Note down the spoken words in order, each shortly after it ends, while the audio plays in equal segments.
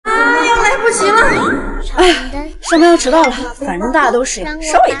哎呀，上班要迟到了，反正大家都是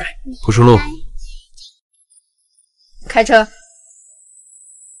稍微一点。不顺路，开车。我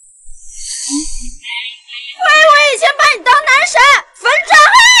以前把你当男神，粉转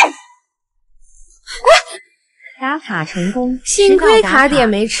黑。打卡成功，幸亏卡点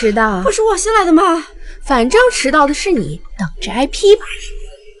没迟到。不是我先来的吗？反正迟到的是你，等着挨批吧。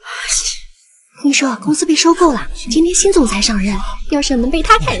听说公司被收购了，今天新总裁上任，要是能被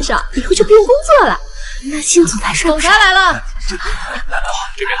他看上，以后就不用工作了。那新总裁帅不帅？总裁来了，这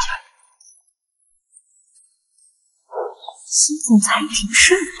边请。新总裁挺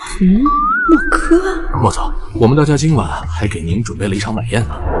帅的。莫科。莫总，我们大家今晚还给您准备了一场晚宴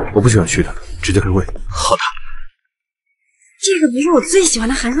呢。我不喜欢虚的，直接开会。好的。这个不是我最喜欢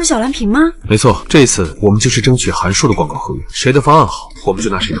的函数小蓝瓶吗？没错，这一次我们就是争取函数的广告合约，谁的方案好，我们就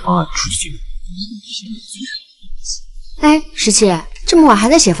拿谁的方案出去竞争。哎，17，这么晚还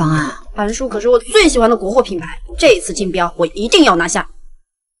在写方案？函数可是我最喜欢的国货品牌，这一次竞标我一定要拿下。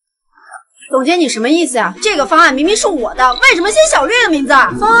总监，你什么意思呀？这个方案明明是我的，为什么写小绿的名字？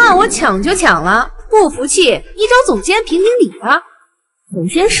方案我抢就抢了，不服气你找总监评评理吧。总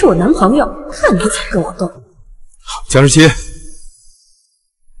监是我男朋友，看你才跟我斗。姜17，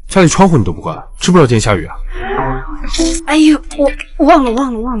家里窗户你都不关，知不知道今天下雨啊？哎呦，我忘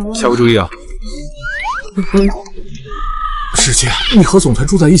了。下回注意啊。17，你和总裁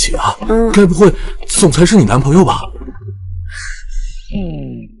住在一起啊？该不会总裁是你男朋友吧？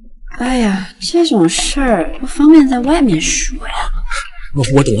哎呀，这种事儿不方便在外面说呀。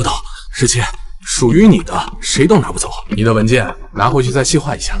我懂。17，属于你的谁都拿不走，你的文件拿回去再细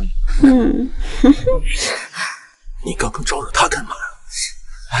化一下。你刚刚招惹他干嘛呀？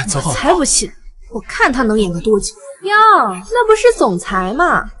哎，走好。才不信，我看他能演个多久。哟，那不是总裁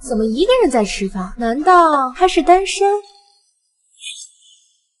吗？怎么一个人在吃饭？难道他是单身？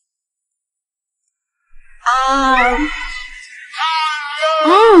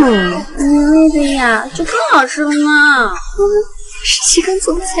对呀，就更好吃了呢。17跟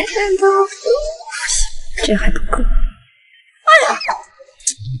总裁蛋糕，这还不够。哎呀，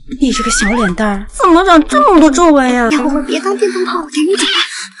你这个小脸蛋儿怎么长这么多皱纹呀？要我们别当电灯泡，赶紧走吧。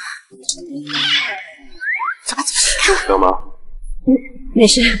走吧。干嘛？没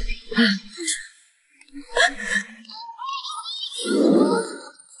事。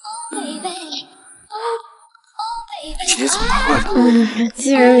今天怎么怪怪的？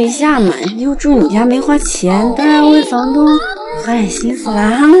寄人篱下嘛，又住你家没花钱，当然为房东花点心思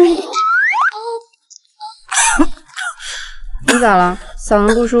啦。你咋了？嗓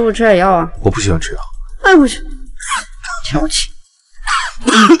子不舒服，吃点药啊。我不喜欢吃药。哎，我去，瞧不起。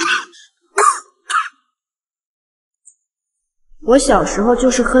我小时候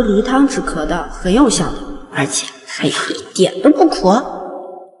就是喝梨汤止咳的，很有效的，而且还一点都不苦。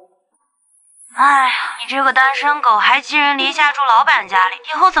哎呀，你这个单身狗还寄人篱下住老板家里，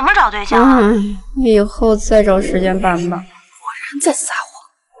以后怎么找对象啊？以后再找时间办吧。果然在撒谎。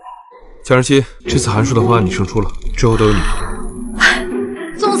姜17，这次函数的方案你胜出了，之后都有你。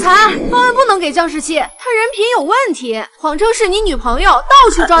总裁，方案不能给姜17，他人品有问题，谎称是你女朋友，到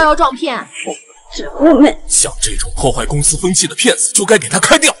处招摇撞骗。我们像这种破坏公司风气的骗子，就该给他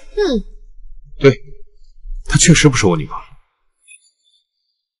开掉。对，他确实不是我女朋友。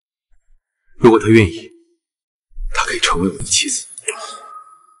如果他愿意，他可以成为我的妻子。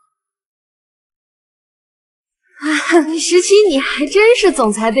17，你还真是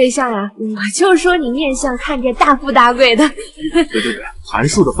总裁对象呀！我就说你面相看着大富大贵的。对，函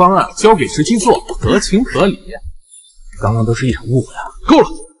数的方案交给17做，合情合理。刚刚都是一场误会啊！够了，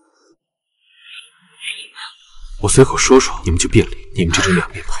我随口说说，你们就变脸，你们这种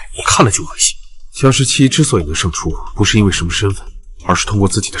两面派，我看了就恶心。姜17之所以能胜出，不是因为什么身份，而是通过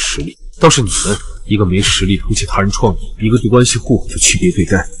自己的实力。倒是你们，一个没实力推卸他人创意，一个对关系户就区别对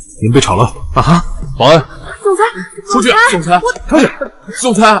待。你们被炒了啊哈！保安，总裁，出去！总裁，小姐，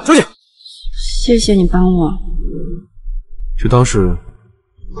总裁，小姐，谢谢你帮我，就当是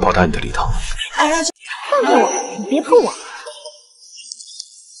报答你的礼堂。碰碰我，你别碰我。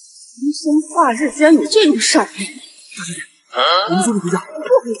人生化日居然有这种事儿！我们送你回家。不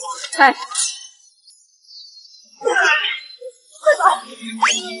回家！哎，快走！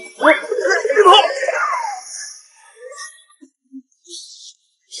别跑！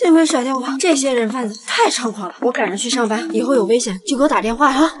幸亏甩掉我，这些人贩子太猖狂了。我赶着去上班，以后有危险就给我打电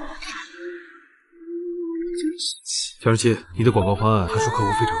话啊！姜17，你的广告方案函数客户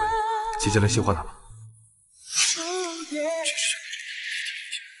非常满意，接下来细化它吧。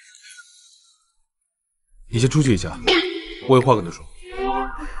你先出去一下，我有话跟他说。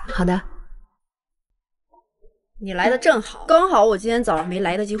好的。你来的正好，刚好我今天早上没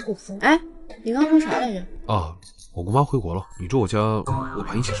来得及护肤。哎，你刚说啥来着？啊，我姑妈回国了，你住我家，我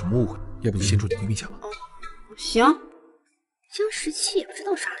怕引起什么误会，要不你先住你闺蜜家吧。行。姜十七也不知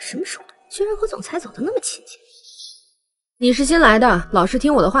道耍了什么手段，居然和总裁走得那么亲近。你是新来的，老实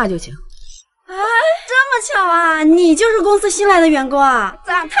听我的话就行。哎，这么巧啊！你就是公司新来的员工啊，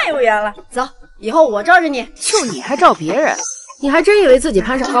咱俩太有缘了。走，以后我罩着你。就你还罩别人？你还真以为自己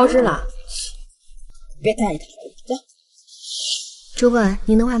攀上高枝了？别搭理他。走。主本，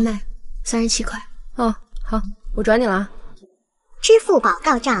您的外卖37块。哦，好，我转你了啊。支付宝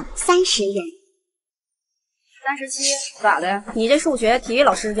到账30元。37，咋的？你这数学体育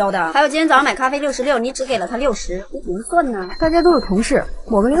老师教的？还有今天早上买咖啡66，你只给了他60，你怎么算呢？大家都是同事，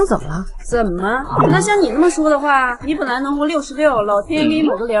我跟零怎么了？怎么？那像你这么说的话，你本来能活66，老天给你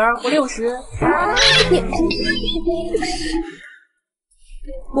抹个零，活60。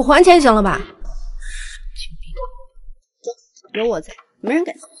我还钱行了吧？有我在，没人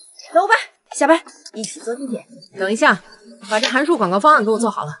敢走。走吧，下班一起坐地铁。等一下，把这函数广告方案给我做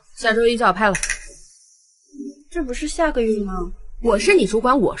好了，下周1就要拍了。这不是下个月吗？我是你主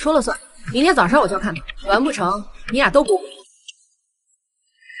管，我说了算。明天早上我就要看到，完不成，你俩都给我。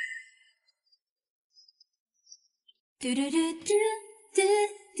12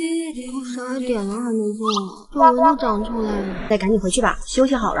点了还没做，皱纹都长出来了。再赶紧回去吧，休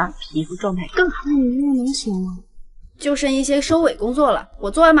息好了，皮肤状态更好。那你明天能行吗？就剩一些收尾工作了，我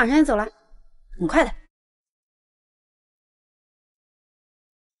做完马上就走了，很快的。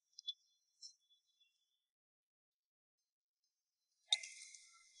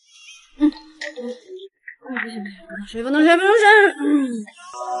水不能水，不能水。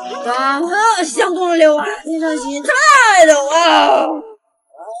想动了流啊！这场戏太陡啊！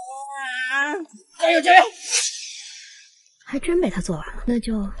加油加油！还真被他做完了，那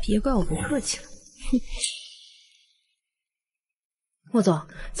就别怪我不客气了。莫总，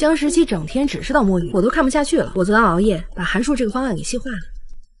姜17整天只知道摸鱼，我都看不下去了。我昨晚熬夜把函数这个方案给细化了。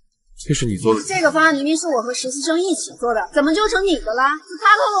这是你做的？这个方案明明是我和实习生一起做的，怎么就成你的了？是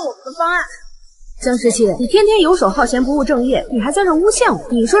他偷了我们的方案。姜17，你天天游手好闲不务正业，你还在这诬陷我。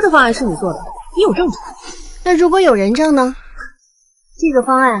你说这方案是你做的，你有证据？那如果有人证呢？这个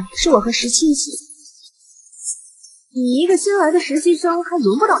方案是我和17一起。你一个新来的实习生，还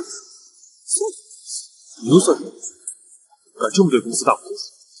轮不到你。你又算什么？敢这么对公司大股东？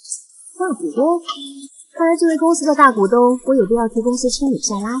大股东？看来作为公司的大股东，我有必要替公司清理一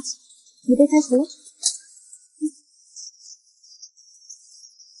下垃圾。你被开除了？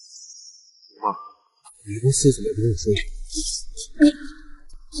妈，你公司怎么也不跟我说？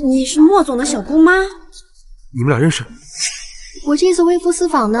你是莫总的小姑妈？你们俩认识？我这次微服私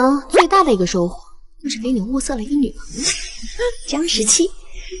访呢，最大的一个收获就是给你物色了一个女朋友，姜17。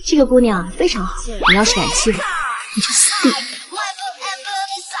这个姑娘非常好，你要是敢欺负她，